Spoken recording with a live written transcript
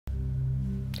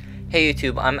Hey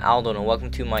YouTube, I'm Aldowyn and welcome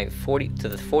to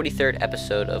the 43rd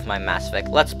episode of my Mass Effect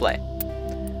Let's Play.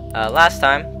 Last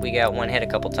time we got one hit a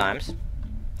couple times,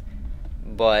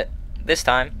 but this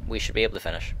time we should be able to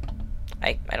finish.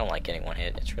 I don't like getting one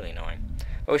hit; it's really annoying.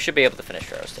 But we should be able to finish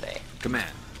Rose today.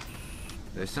 Command.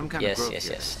 There's some kind of growth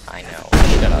here. Yes. I know.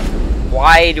 Shut up.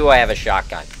 Why do I have a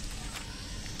shotgun?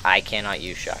 I cannot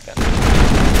use shotgun.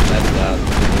 That's loud.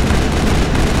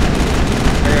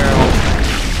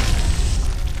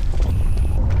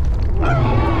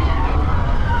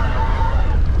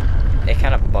 It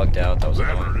kind of bugged out. That was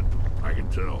annoying. I can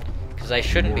tell. Because I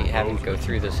shouldn't be having to go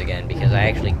through this again because I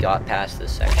actually got past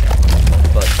this section,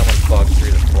 but someone bugged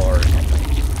through the floor or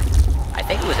something. I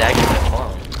think it was actually a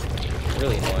clone.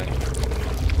 Really annoying.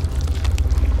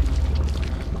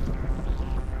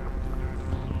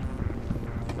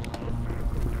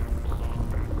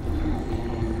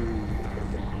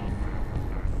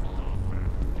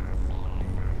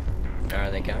 Are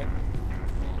they coming?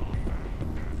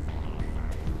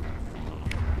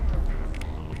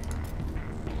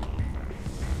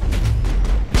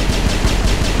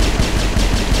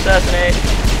 Assassinate!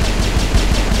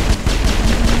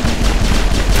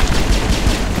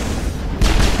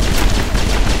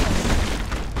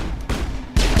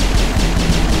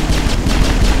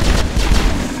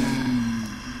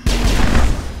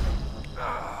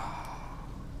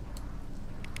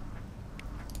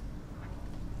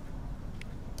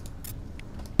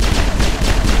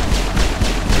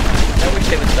 I wish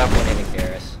they would stop one-hitting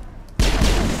Garrus.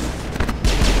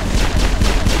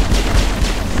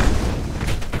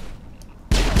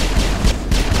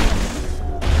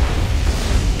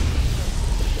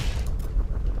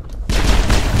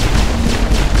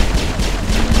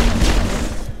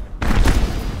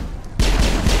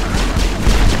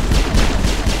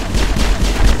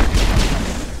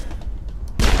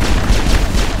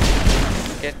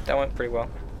 Okay, that went pretty well.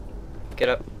 Get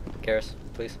up, Garrus,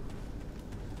 please.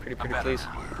 Pretty please.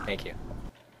 Thank you.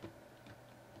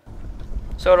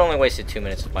 So it only wasted 2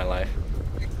 minutes of my life.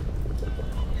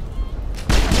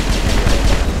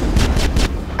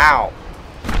 Ow!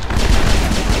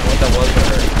 What that was gonna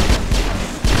hurt.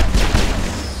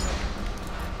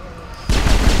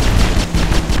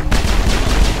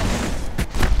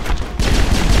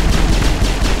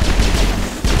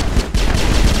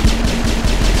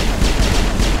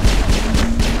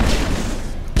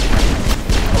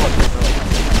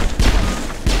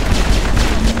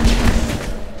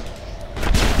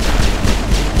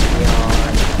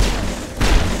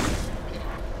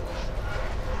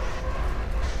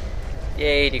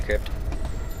 Yay, decrypt.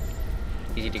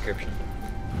 Easy decryption.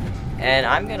 And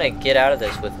I'm gonna get out of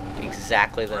this with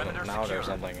exactly the amount or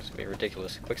something. It's gonna be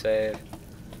ridiculous. Quick save.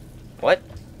 What?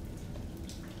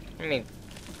 I mean,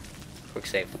 quick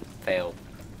save failed.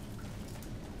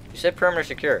 You said perimeter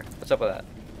secure. What's up with that?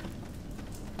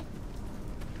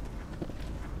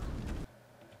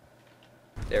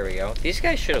 There we go. These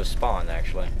guys should have spawned,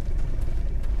 actually.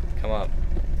 Come up.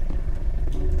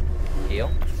 Heal.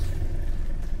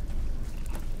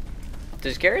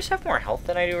 Does Garrus have more health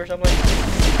than I do or something?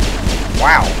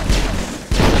 Wow.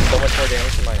 So much more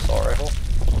damage than my assault rifle.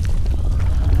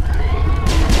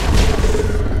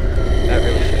 That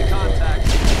really should explode.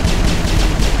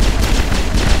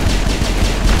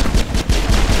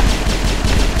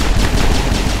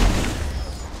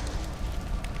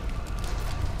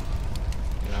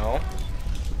 No.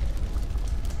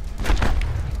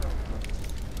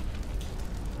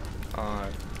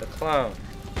 On the clone.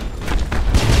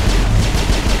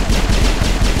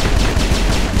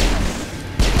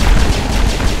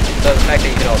 So the fact that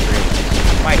you hit all three of them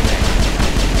is mighty nice.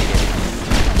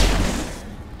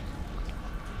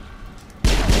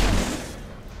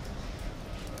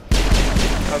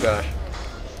 Oh gosh.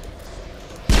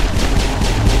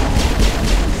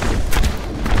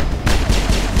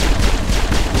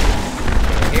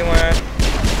 You want?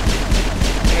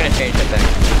 I'm gonna change that back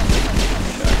to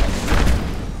shotgun.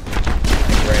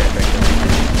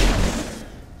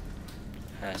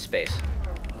 Right, space.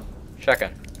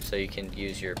 Shotgun. So you can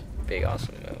use your big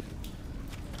awesome move.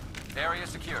 Area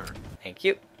secured. Thank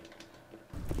you.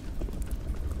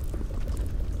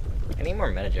 I need more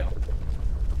metagel.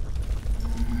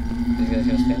 These guys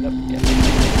gonna stand up? Yeah.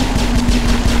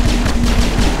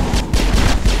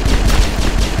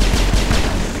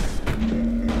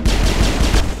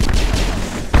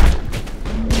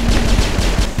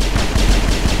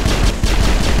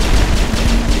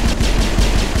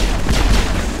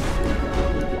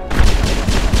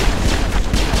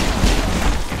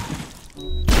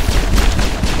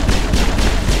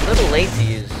 Late to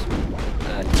use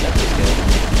defensive skill.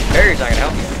 Barrier's not gonna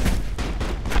help you.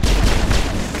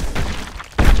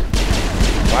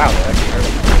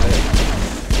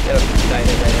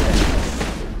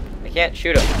 can't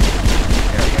shoot him.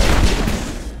 There we go.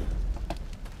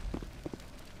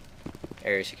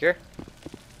 Area secure.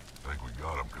 Think we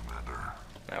got him, Commander.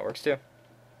 That works too.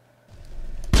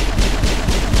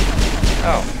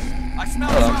 Oh. I smell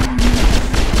Hello.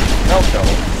 No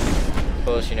trouble.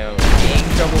 Suppose, you know, being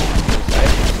trouble is I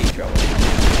can see trouble.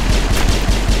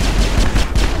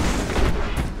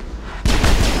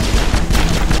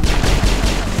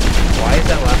 Why is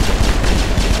that last one?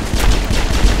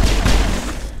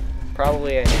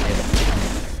 Probably I needed it.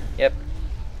 Yep.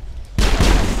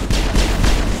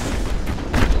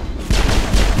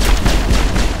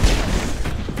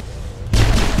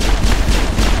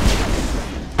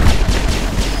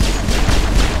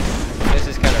 This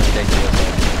is kind of ridiculous.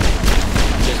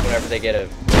 Just whenever they get a...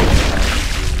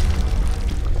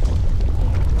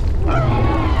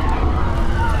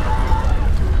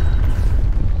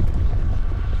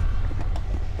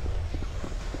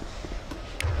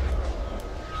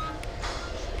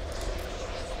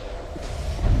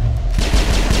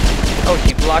 Oh,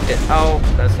 she blocked it. Oh,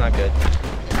 that's not good.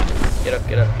 Get up,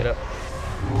 get up, get up.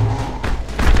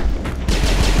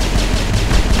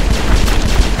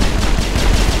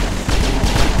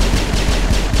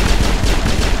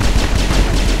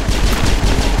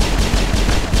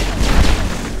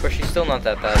 Of course, she's still not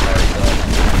that bad by herself.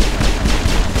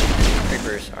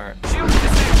 Creepers aren't that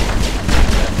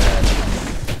bad.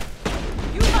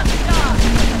 You must die!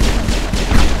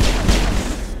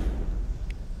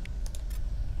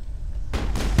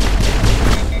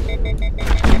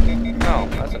 Oh,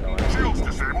 that's annoying. Shields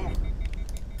disabled.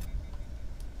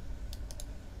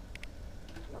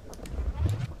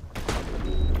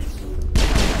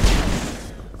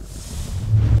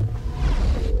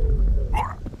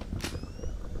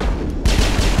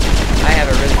 I have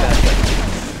a really bad gun.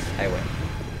 I win.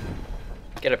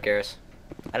 Get up, Garrus.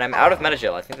 And I'm out of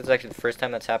metagel. I think that's actually the first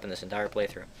time that's happened this entire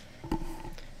playthrough.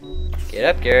 Get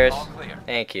up, Garrus. All clear.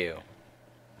 Thank you.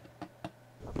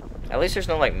 At least there's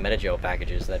no, like, metagel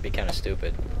packages. That'd be kind of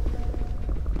stupid.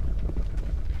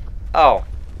 Oh.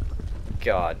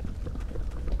 God.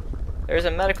 There's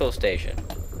a medical station.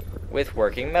 With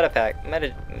working metapack.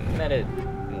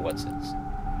 What's it?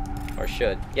 Or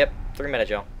should. Yep, 3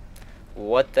 metagel.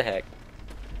 What the heck?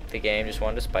 The game just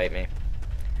wanted to spite me.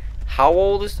 How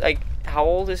old is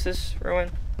this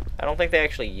ruin? I don't think they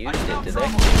actually used it, did they?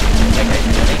 Like,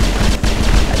 actually,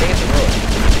 I think it's a ruin.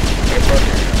 Like a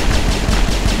broken ruin.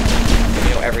 You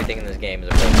know, everything in this game is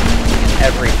a broken ruin.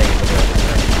 Everything is a broken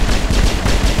ruin.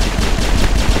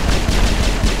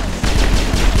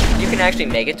 You can actually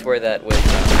make it to where that with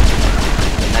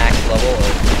the max level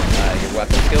of your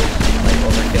weapon skills, like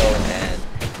overkill and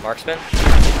marksman,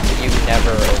 you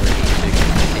never overheat, so you can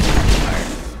continue to fire,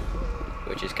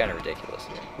 which is kind of ridiculous.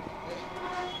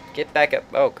 Get back up!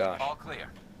 Oh gosh. All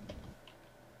clear.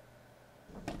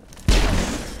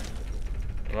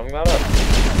 I'm not up.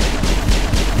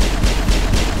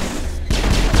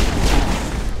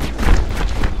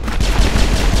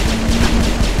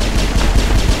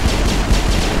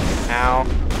 Ow.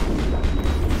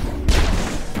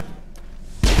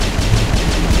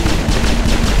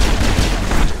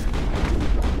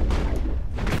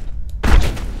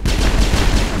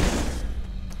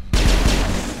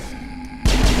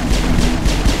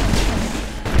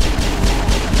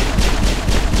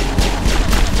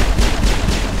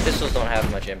 Pistols don't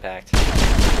have much impact, which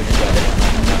is why they don't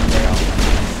knock them down very often.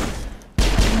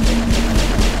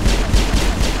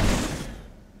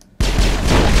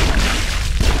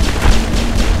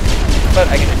 But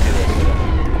I can just do this with them.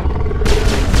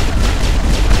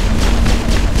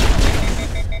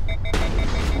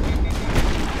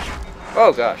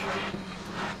 Oh gosh.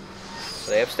 Are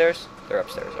they upstairs? They're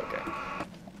upstairs, okay.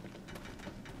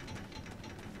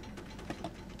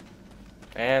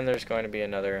 And there's going to be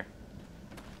another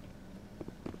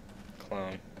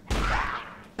clone.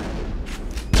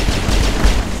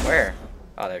 Where?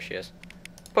 Oh, there she is.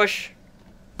 Push!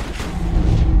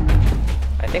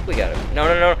 I think we got it. No.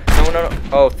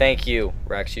 Oh, thank you,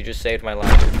 Rex. You just saved my life.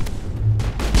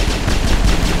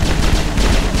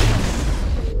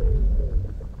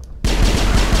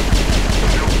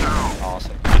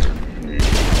 Awesome.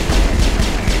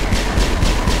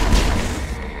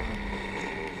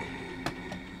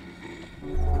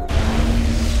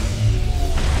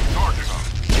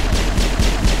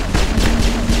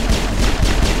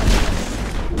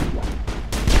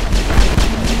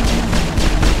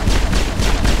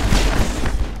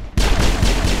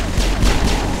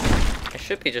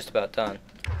 Should be just about done.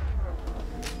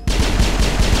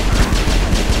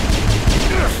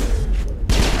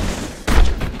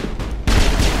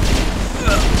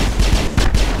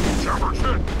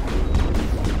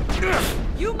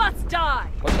 You must die!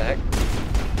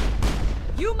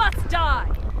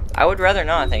 I would rather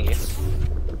not, thank you.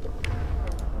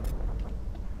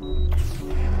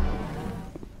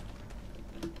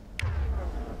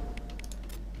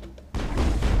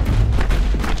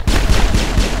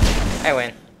 I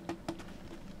win.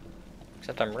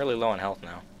 Except I'm really low on health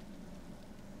now.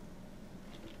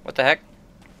 What the heck?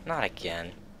 Not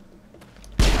again.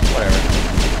 Whatever.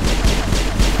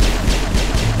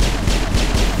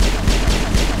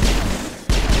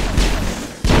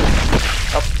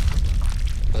 Oh.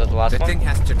 Was that the last one? The thing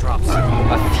has to drop soon.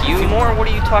 A few more? What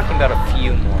are you talking about, a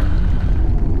few more?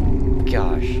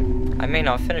 Gosh. I may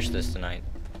not finish this tonight.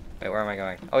 Wait, where am I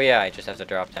going? Oh yeah, I just have to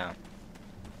drop down.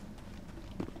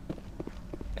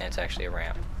 And it's actually a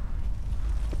ramp.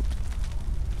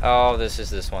 Oh, this is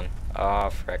this one. Oh,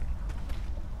 frick.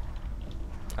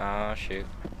 Oh, shoot.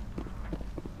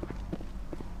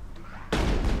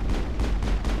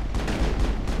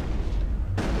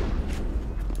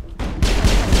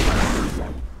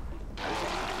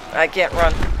 I can't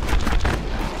run.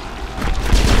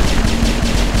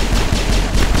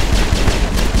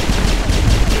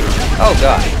 Oh,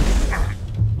 God.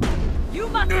 You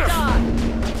must die!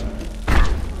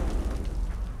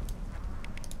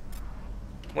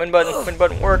 Win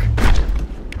button work.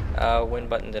 Win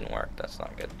button didn't work. That's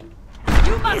not good.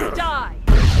 You must die!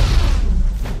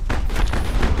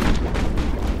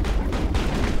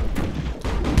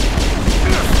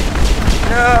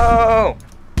 No!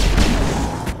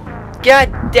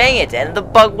 God dang it! And the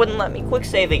bug wouldn't let me quick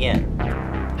save again.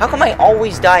 How come I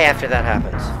always die after that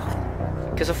happens?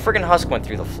 Because a friggin' husk went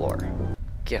through the floor.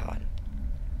 God.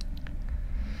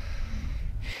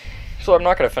 So I'm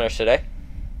not gonna finish today.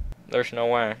 There's no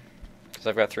way. Because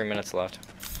I've got 3 minutes left.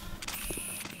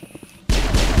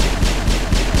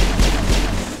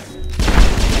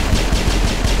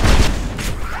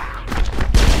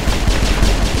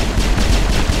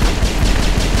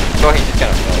 Oh, he just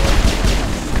kind of fell away.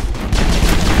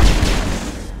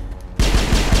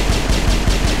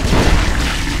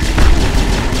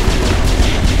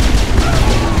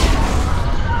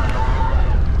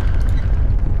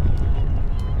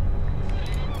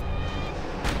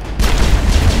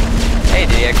 Hey,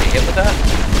 did he actually hit with that?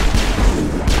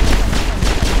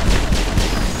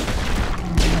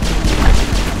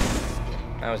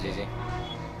 That was easy.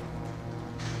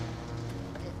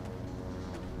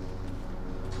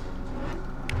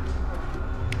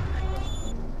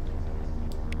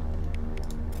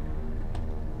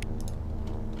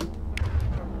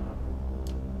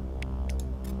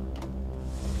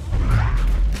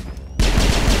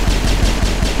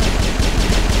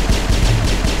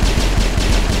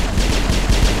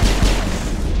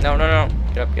 No, no, no.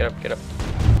 Get up, get up, get up.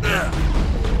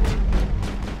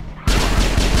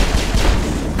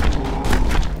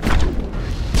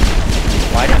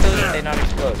 Why did they not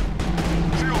explode?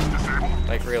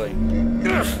 Like, really?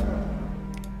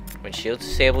 When shield's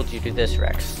disabled, you do this,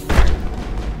 Rex. You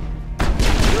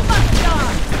must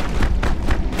die!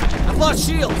 I've lost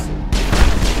shields.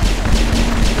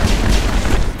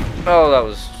 Oh, that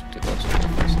was too close.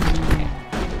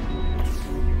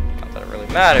 Not that it really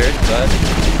matters, but...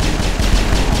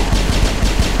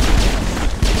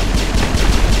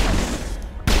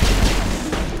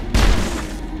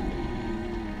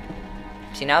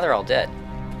 See, now they're all dead.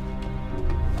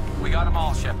 We got them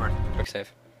all, Shepard. Quick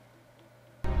save.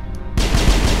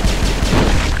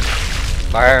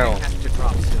 Fire! The thing has to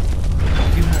drop soon.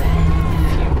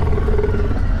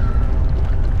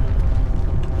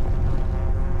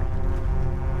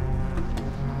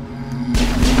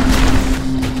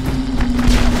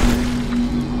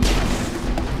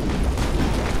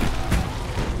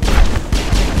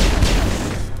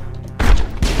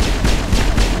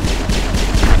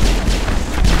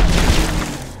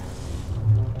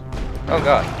 Oh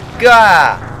god.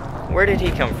 Gah! Where did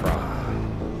he come from?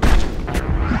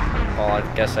 Well, I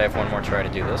guess I have one more try to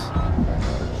do this.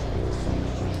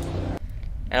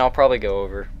 And I'll probably go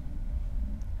over.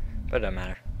 But it doesn't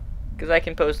matter. Because I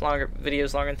can post longer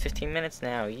videos longer than 15 minutes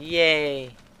now.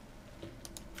 Yay!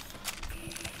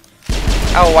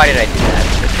 Oh, why did I do that?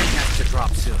 The thing has to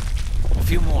drop soon. A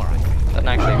few more. Doesn't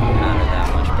actually matter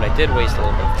that much, but I did waste a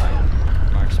little bit of my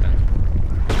marksman.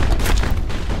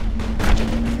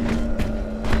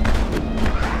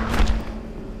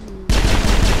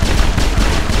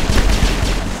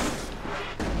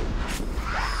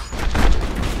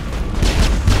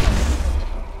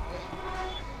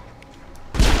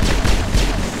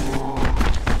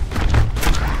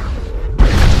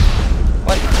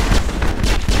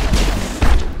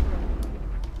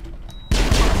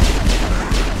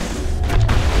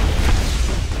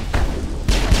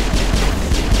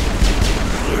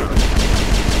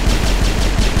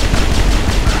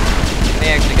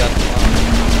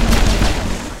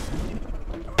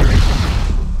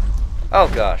 Oh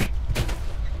gosh.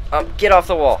 Get off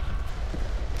the wall.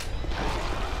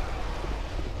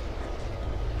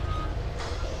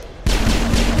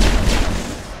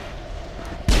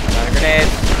 Not a grenade.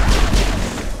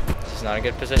 This is not a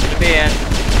good position to be in.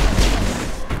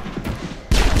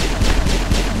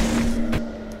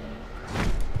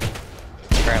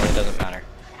 Apparently it doesn't matter.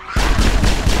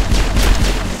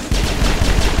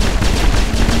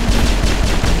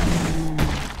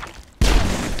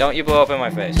 Don't you blow up in my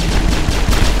face.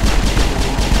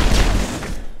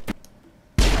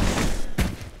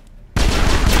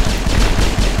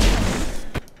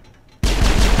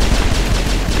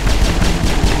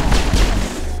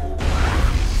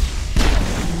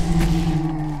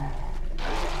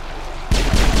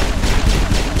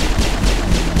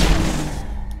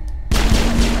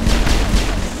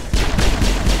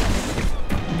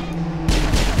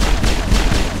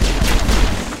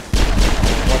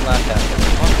 One left after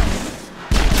this one.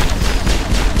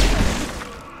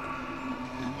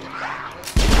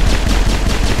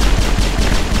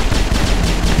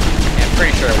 Yeah, I'm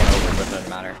pretty sure it went over, but it doesn't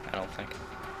matter, I don't think.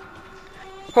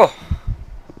 Oh.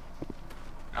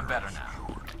 I'm better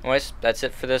now. Anyways, that's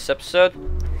it for this episode.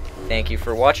 Thank you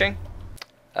for watching.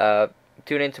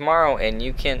 Tune in tomorrow and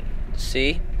you can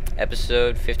see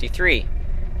episode 53.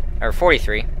 Or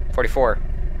 43. 44.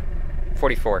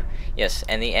 44. Yes,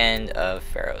 and the end of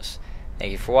Pharaohs.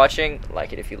 Thank you for watching.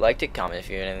 Like it if you liked it. Comment if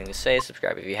you have anything to say.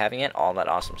 Subscribe if you haven't yet. All that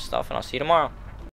awesome stuff. And I'll see you tomorrow.